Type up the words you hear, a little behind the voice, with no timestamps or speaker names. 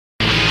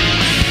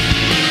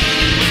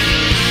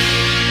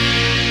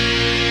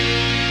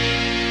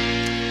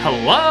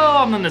Hello,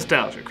 I'm the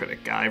Nostalgia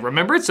Critic guy,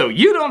 remember? So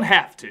you don't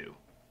have to.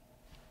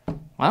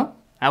 Well,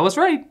 I was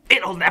right.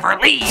 It'll never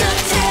leave.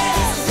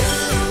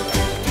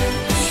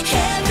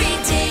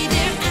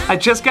 I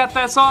just got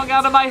that song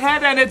out of my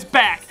head and it's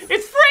back.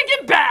 It's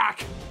friggin'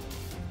 back!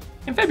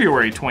 In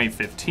February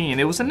 2015,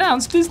 it was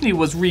announced Disney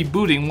was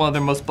rebooting one of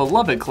their most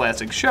beloved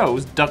classic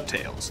shows,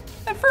 DuckTales.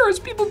 At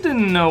first, people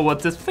didn't know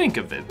what to think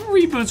of it.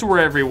 Reboots were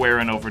everywhere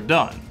and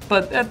overdone.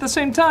 But at the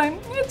same time,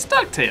 it's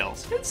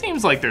DuckTales. It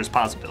seems like there's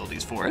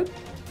possibilities for it.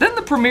 Then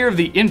the premiere of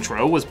the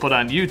intro was put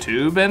on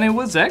YouTube, and it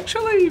was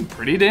actually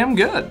pretty damn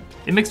good.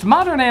 It mixed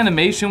modern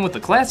animation with the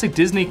classic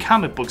Disney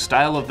comic book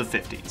style of the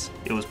 50s.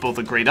 It was both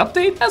a great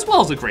update as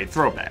well as a great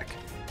throwback.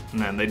 And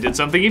then they did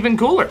something even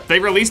cooler. They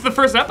released the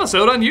first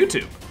episode on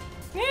YouTube.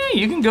 Yeah,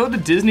 you can go to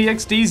Disney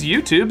XD's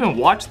YouTube and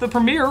watch the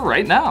premiere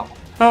right now.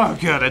 Oh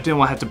good, I didn't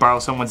want to have to borrow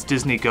someone's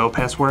Disney Go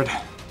password.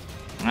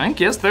 I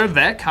guess they're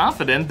that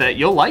confident that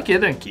you'll like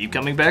it and keep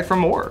coming back for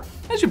more.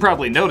 As you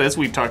probably noticed,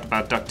 we've talked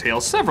about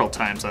DuckTales several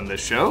times on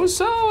this show,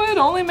 so it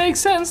only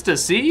makes sense to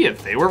see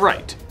if they were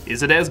right.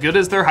 Is it as good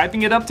as they're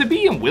hyping it up to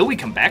be, and will we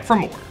come back for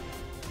more?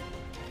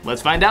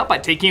 Let's find out by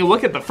taking a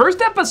look at the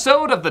first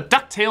episode of the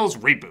DuckTales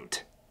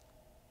reboot.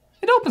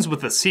 It opens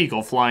with a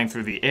seagull flying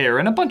through the air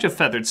and a bunch of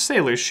feathered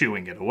sailors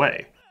shooing it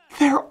away.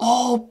 They're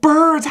all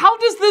birds! How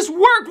does this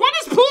work? When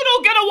is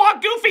Pluto gonna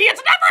walk Goofy?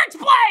 It's never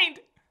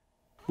explained!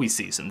 We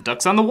see some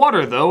ducks on the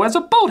water though, as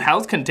a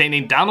boathouse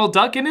containing Donald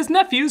Duck and his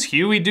nephews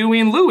Huey, Dewey,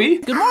 and Louie.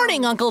 Good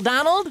morning, Uncle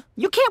Donald.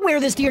 You can't wear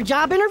this to your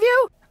job interview?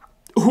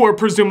 Who are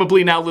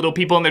presumably now little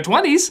people in their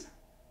 20s.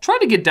 Try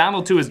to get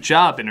Donald to his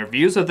job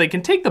interview so they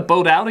can take the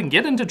boat out and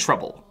get into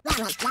trouble.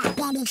 I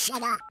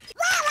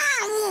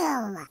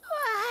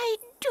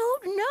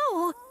don't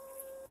know.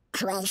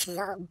 Crazy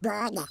old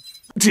broad.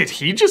 Did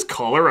he just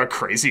call her a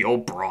crazy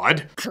old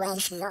broad?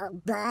 Crazy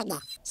old broad.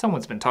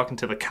 Someone's been talking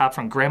to the cop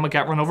from Grandma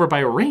Got Run Over by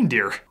a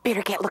Reindeer.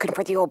 Better get looking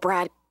for the old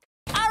Brad.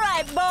 All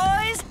right,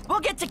 boys. We'll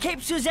get to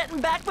Cape Suzette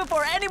and back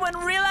before anyone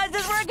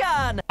realizes we're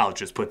gone. I'll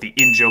just put the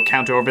in-joke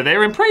counter over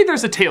there and pray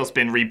there's a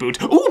Tailspin reboot.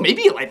 Ooh,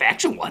 maybe a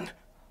live-action one.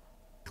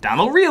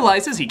 Donald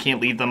realizes he can't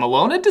leave them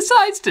alone and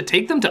decides to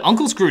take them to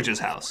Uncle Scrooge's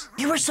house.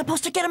 You were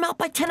supposed to get him out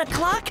by 10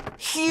 o'clock?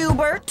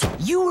 Hubert!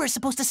 You were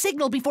supposed to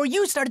signal before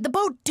you started the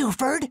boat,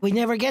 Dooford. We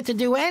never get to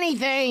do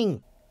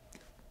anything.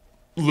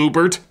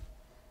 Lubert.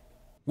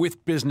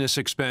 With business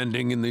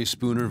expanding in the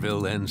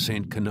Spoonerville and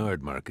St.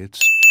 Canard markets.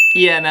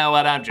 Yeah, know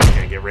what? I'm just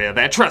gonna get rid of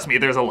that. Trust me,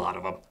 there's a lot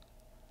of them.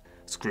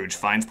 Scrooge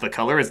finds the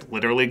color has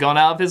literally gone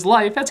out of his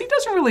life, as he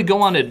doesn't really go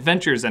on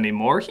adventures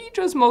anymore. He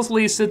just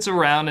mostly sits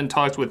around and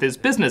talks with his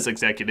business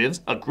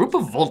executives, a group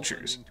of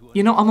vultures.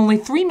 You know, I'm only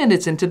 3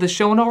 minutes into the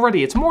show and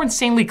already it's more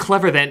insanely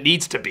clever than it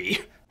needs to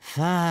be.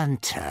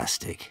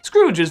 Fantastic.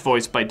 Scrooge is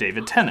voiced by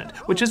David Tennant,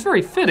 which is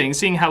very fitting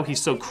seeing how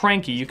he's so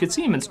cranky you could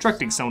see him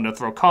instructing someone to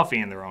throw coffee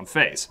in their own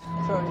face.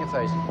 Throw it in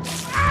your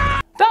face.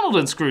 Donald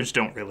and Scrooge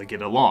don't really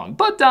get along,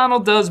 but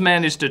Donald does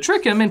manage to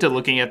trick him into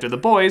looking after the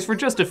boys for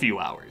just a few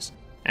hours.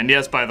 And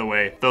yes, by the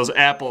way, those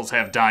apples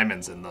have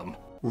diamonds in them.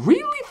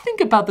 Really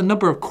think about the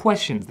number of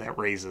questions that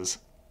raises.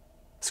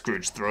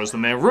 Scrooge throws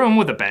them in a room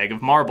with a bag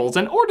of marbles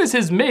and orders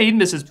his maid,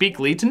 Mrs.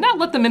 Beakley, to not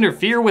let them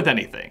interfere with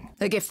anything.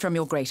 A gift from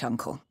your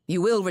great-uncle.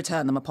 You will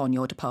return them upon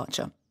your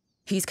departure.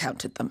 He's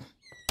counted them.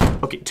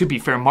 Okay, to be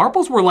fair,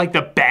 marbles were like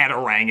the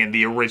Batarang in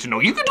the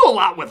original. You could do a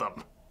lot with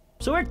them.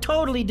 So we're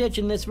totally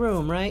ditching this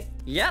room, right?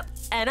 Yep,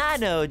 and I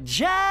know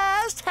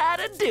just how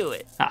to do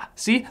it. Ah,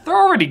 see? They're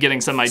already getting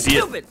some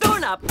ideas. Stupid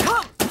doorknob,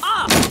 come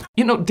off!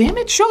 You know, damn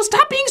it, show,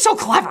 stop being so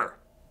clever!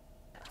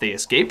 They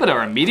escape but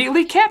are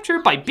immediately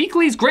captured by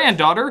Beakley's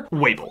granddaughter,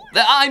 Webby.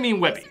 What are your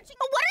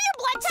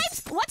blood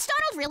types? What's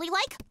Donald really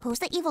like? Who's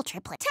the evil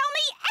triplet? Tell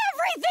me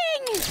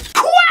everything!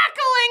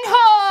 Quackling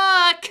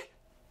Hook!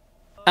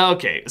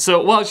 Okay,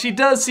 so while she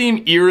does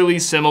seem eerily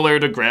similar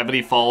to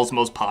Gravity Falls'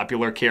 most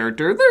popular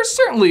character, there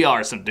certainly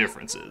are some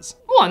differences.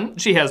 One,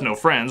 she has no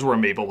friends, where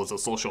Mabel was a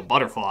social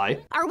butterfly.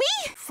 Are we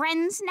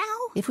friends now?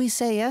 If we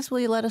say yes,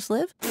 will you let us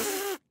live?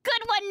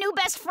 Good one, new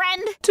best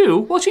friend. Two,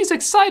 while she's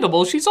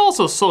excitable, she's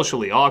also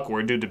socially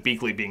awkward due to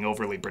Beakley being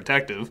overly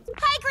protective.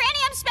 Hi, Granny,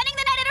 I'm spending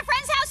the night at a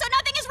friend's house, so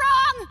nothing is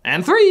wrong.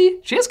 And three,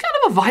 she has kind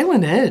of a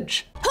violent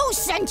edge. Who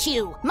sent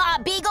you? Ma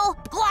Beagle?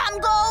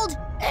 Glomgold?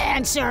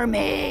 Answer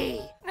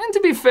me. And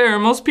to be fair,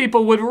 most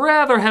people would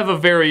rather have a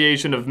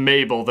variation of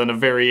Mabel than a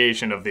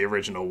variation of the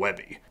original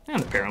Webby.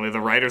 And apparently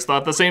the writers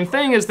thought the same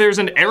thing, as there's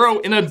an arrow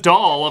in a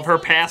doll of her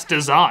past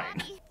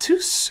design.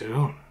 Too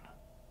soon.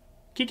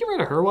 Can you get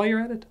rid of her while you're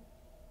at it?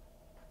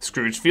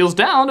 Scrooge feels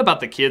down about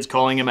the kids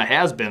calling him a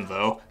has-been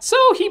though, so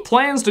he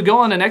plans to go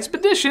on an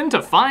expedition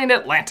to find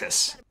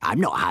Atlantis.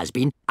 I'm not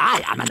has-been,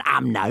 I am an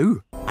am now.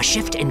 A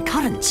shift in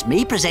currents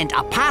may present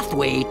a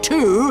pathway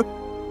to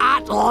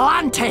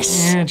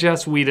Atlantis!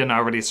 Joss Whedon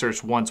already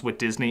searched once with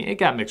Disney, it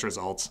got mixed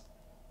results.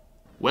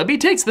 Webby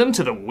takes them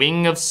to the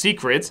Wing of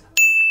Secrets.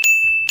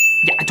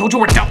 Yeah, I told you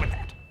we're done with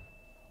that.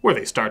 Where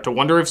they start to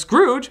wonder if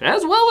Scrooge,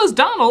 as well as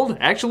Donald,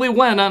 actually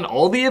went on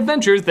all the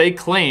adventures they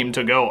claim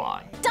to go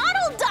on.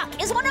 Donald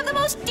Duck is one of the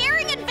most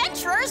daring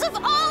adventurers of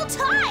all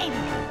time.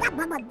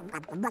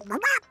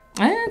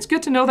 It's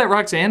good to know that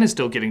Roxanne is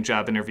still getting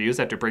job interviews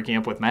after breaking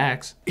up with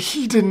Max.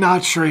 He did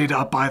not trade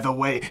up, by the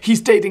way.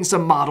 He's dating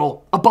some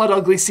model, a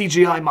butt-ugly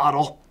CGI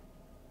model.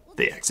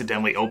 They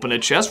accidentally open a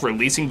chest,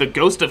 releasing the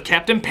ghost of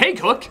Captain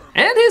Peghook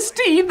and his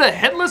steed, the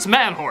Headless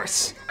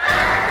Man-Horse.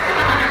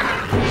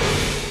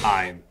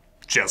 I'm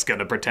just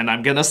gonna pretend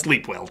I'm gonna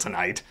sleep well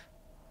tonight.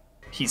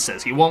 He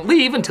says he won't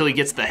leave until he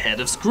gets the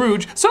head of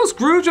Scrooge, so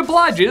Scrooge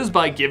obliges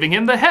by giving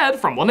him the head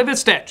from one of his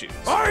statues.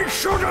 I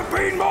should have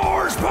been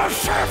more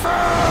specific!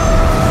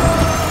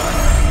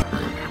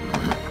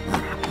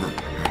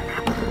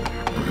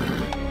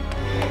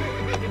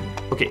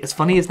 Okay, as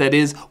funny as that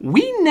is,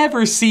 we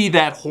never see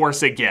that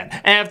horse again.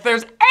 And if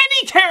there's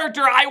any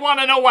character I want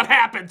to know what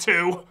happened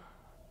to.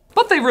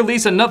 But they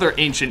release another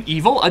ancient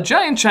evil, a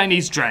giant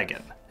Chinese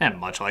dragon. And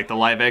much like the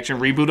live-action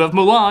reboot of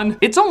Mulan,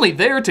 it's only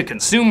there to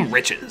consume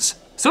riches.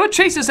 So it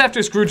chases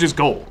after Scrooge's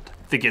gold.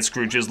 They get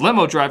Scrooge's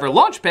limo driver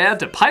Launchpad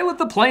to pilot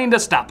the plane to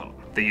stop him.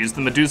 They use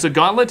the Medusa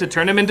gauntlet to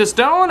turn him into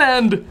stone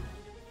and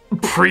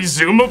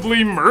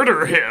presumably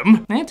murder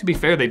him. And to be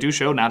fair, they do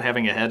show not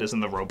having a head isn't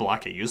the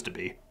roadblock it used to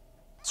be.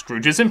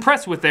 Scrooge is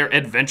impressed with their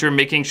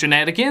adventure-making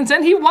shenanigans,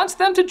 and he wants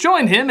them to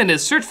join him in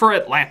his search for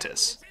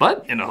Atlantis.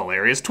 But, in a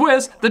hilarious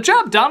twist, the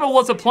job Donald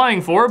was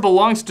applying for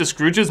belongs to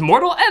Scrooge's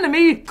mortal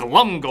enemy,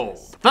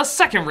 Glumgold, the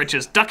second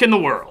richest duck in the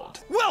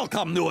world.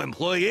 Welcome, new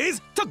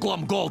employees, to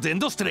Glumgold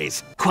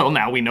Industries. Well,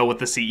 now we know what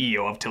the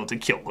CEO of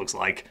Tilted Kilt looks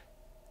like.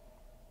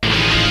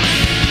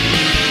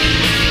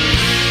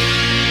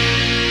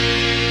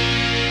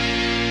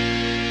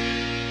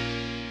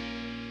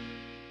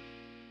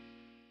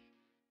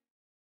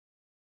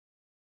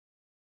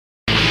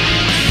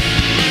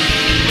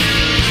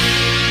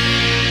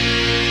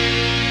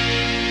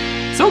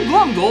 So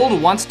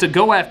Glumgold wants to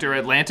go after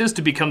Atlantis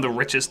to become the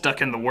richest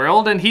duck in the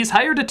world, and he's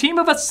hired a team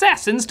of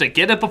assassins to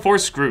get it before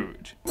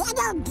Scrooge. They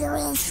don't do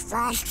his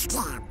first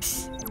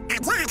steps.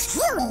 Against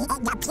Huey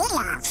in the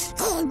playoffs,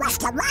 he was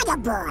the water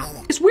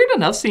boy. It's weird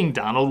enough seeing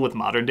Donald with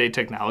modern day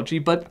technology,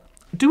 but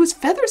do his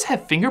feathers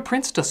have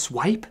fingerprints to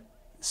swipe?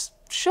 This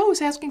show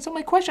is asking so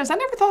many questions I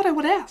never thought I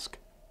would ask.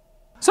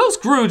 So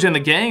Scrooge and the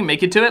gang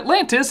make it to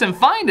Atlantis and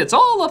find it's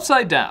all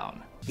upside down.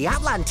 The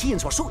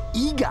Atlanteans were so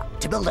eager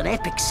to build an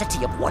epic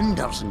city of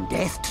wonders and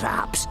death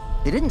traps,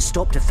 they didn't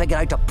stop to figure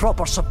out a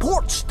proper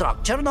support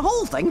structure, and the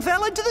whole thing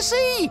fell into the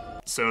sea.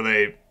 So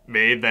they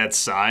made that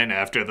sign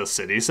after the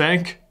city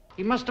sank?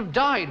 He must have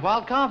died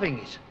while carving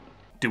it.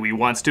 Dewey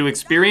wants to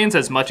experience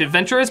as much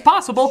adventure as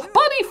possible,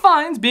 but he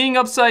finds being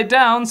upside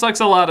down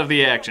sucks a lot of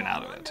the action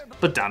out of it.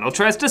 But Donald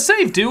tries to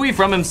save Dewey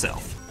from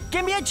himself.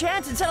 Give me a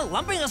chance instead of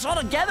lumping us all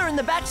together in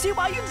the backseat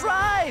while you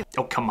drive.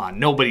 Oh, come on,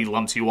 nobody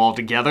lumps you all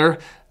together.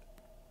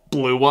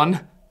 Blue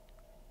one.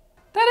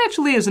 That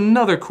actually is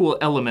another cool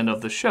element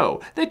of the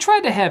show. They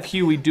tried to have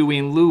Huey, Dewey,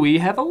 and Louie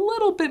have a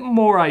little bit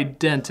more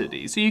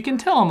identity, so you can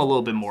tell them a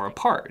little bit more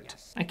apart.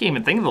 I can't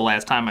even think of the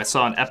last time I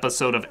saw an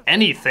episode of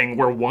anything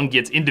where one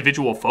gets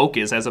individual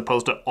focus as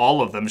opposed to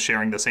all of them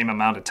sharing the same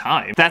amount of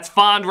time. That's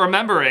fond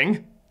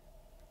remembering.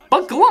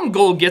 But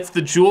Glumgold gets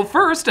the jewel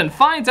first and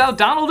finds out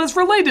Donald is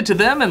related to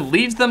them and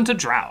leaves them to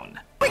drown.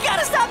 We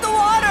gotta stop the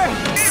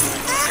water!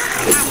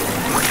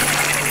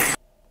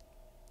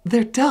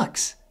 They're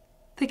ducks.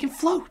 They can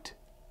float.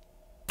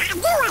 I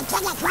knew I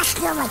didn't rush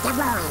through with the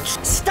rules.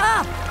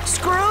 Stop!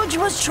 Scrooge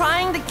was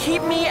trying to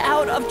keep me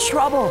out of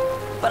trouble,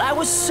 but I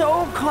was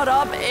so caught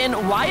up in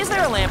why is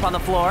there a lamp on the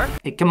floor?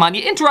 Hey, come on,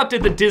 you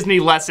interrupted the Disney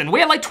lesson.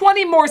 We had like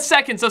 20 more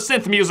seconds of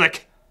synth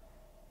music.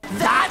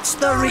 That's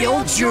the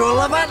real jewel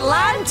of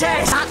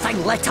Atlantis! That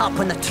thing lit up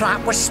when the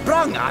trap was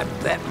sprung. I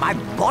bet my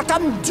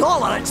bottom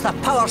dollar it's the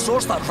power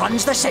source that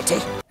runs the city.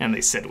 And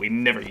they said we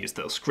never used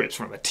those scripts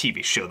from a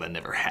TV show that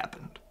never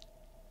happened.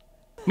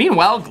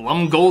 Meanwhile,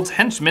 Glumgold's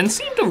henchmen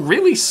seem to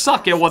really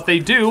suck at what they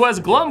do as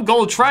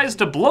Glumgold tries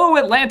to blow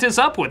Atlantis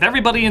up with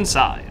everybody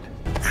inside.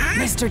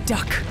 Mr.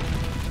 Duck,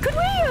 could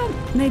we,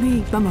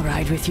 maybe bum a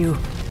ride with you?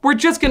 We're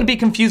just gonna be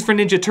confused for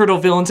Ninja Turtle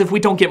villains if we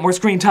don't get more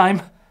screen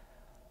time.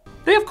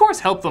 They of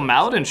course help them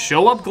out and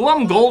show up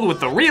Glumgold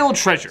with the real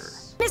treasure.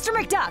 Mr.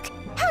 McDuck,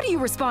 how do you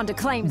respond to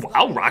claims?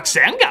 Wow,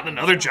 Roxanne got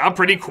another job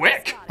pretty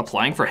quick.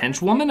 Applying for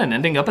henchwoman and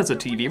ending up as a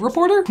TV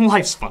reporter?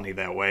 Life's funny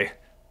that way.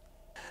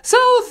 So,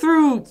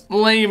 through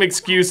lame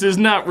excuses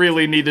not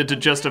really needed to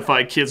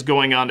justify kids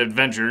going on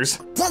adventures,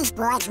 These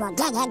boys will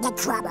get into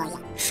trouble,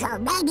 so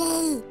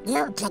maybe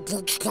you can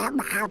teach them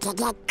how to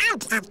get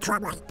out of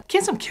trouble.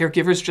 Can't some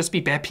caregivers just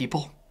be bad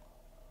people?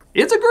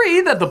 It's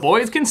agreed that the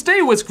boys can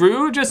stay with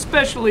Scrooge,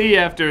 especially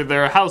after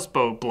their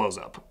houseboat blows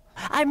up.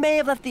 I may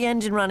have left the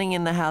engine running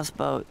in the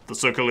houseboat. The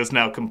circle is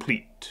now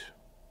complete.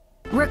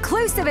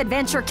 Reclusive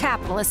adventure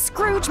capitalist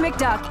Scrooge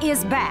McDuck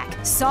is back,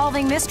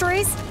 solving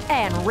mysteries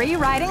and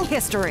rewriting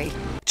history.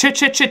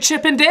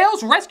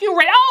 Chippendales Rescue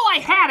Oh, I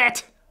had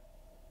it!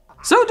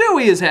 So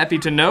Dewey is happy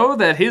to know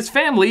that his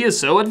family is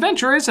so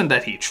adventurous and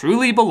that he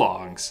truly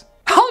belongs.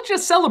 I'll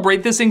just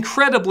celebrate this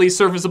incredibly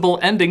serviceable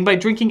ending by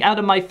drinking out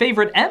of my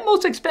favorite and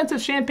most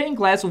expensive champagne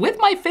glass with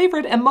my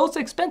favorite and most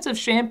expensive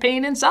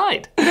champagne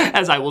inside,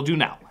 as I will do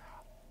now.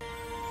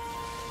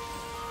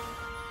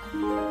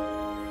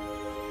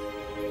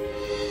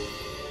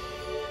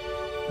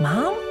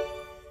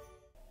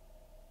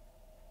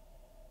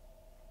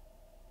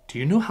 Do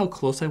you know how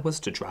close I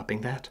was to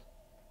dropping that?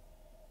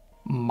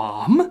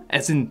 Mom?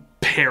 As in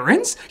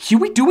parents?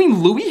 Huey, Dewey,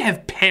 and Louie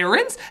have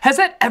parents? Has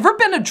that ever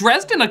been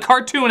addressed in a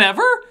cartoon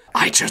ever?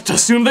 I just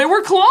assumed they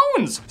were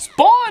clones,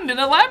 spawned in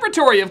a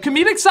laboratory of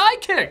comedic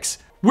sidekicks.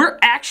 We're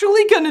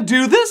actually gonna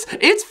do this?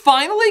 It's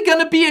finally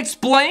gonna be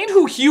explained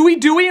who Huey,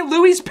 Dewey, and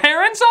Louie's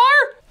parents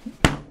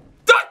are?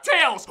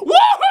 DuckTales!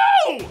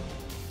 Woohoo!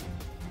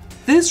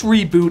 This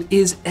reboot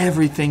is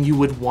everything you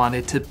would want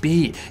it to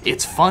be.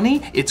 It's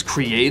funny, it's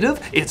creative,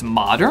 it's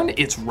modern,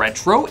 it's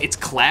retro, it's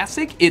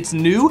classic, it's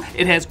new,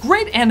 it has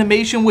great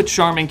animation with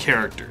charming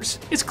characters.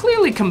 It's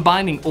clearly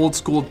combining old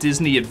school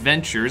Disney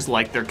adventures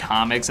like their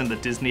comics and the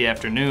Disney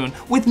Afternoon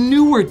with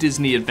newer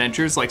Disney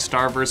adventures like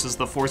Star vs.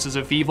 the Forces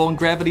of Evil and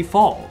Gravity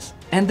Falls.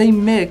 And they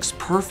mix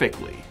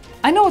perfectly.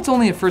 I know it's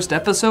only a first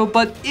episode,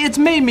 but it's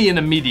made me an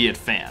immediate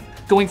fan,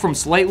 going from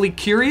slightly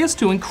curious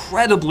to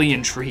incredibly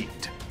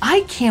intrigued.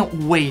 I can't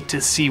wait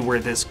to see where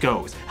this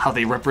goes, how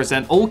they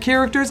represent old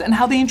characters and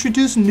how they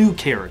introduce new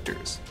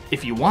characters.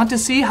 If you want to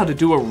see how to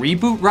do a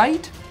reboot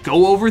right,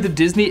 go over to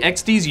Disney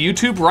XD's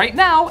YouTube right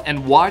now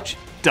and watch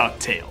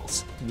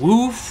DuckTales.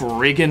 Woo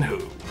friggin'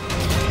 who.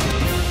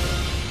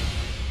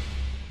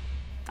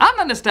 I'm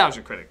a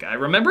nostalgia critic guy,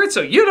 remember it,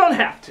 so you don't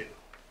have to.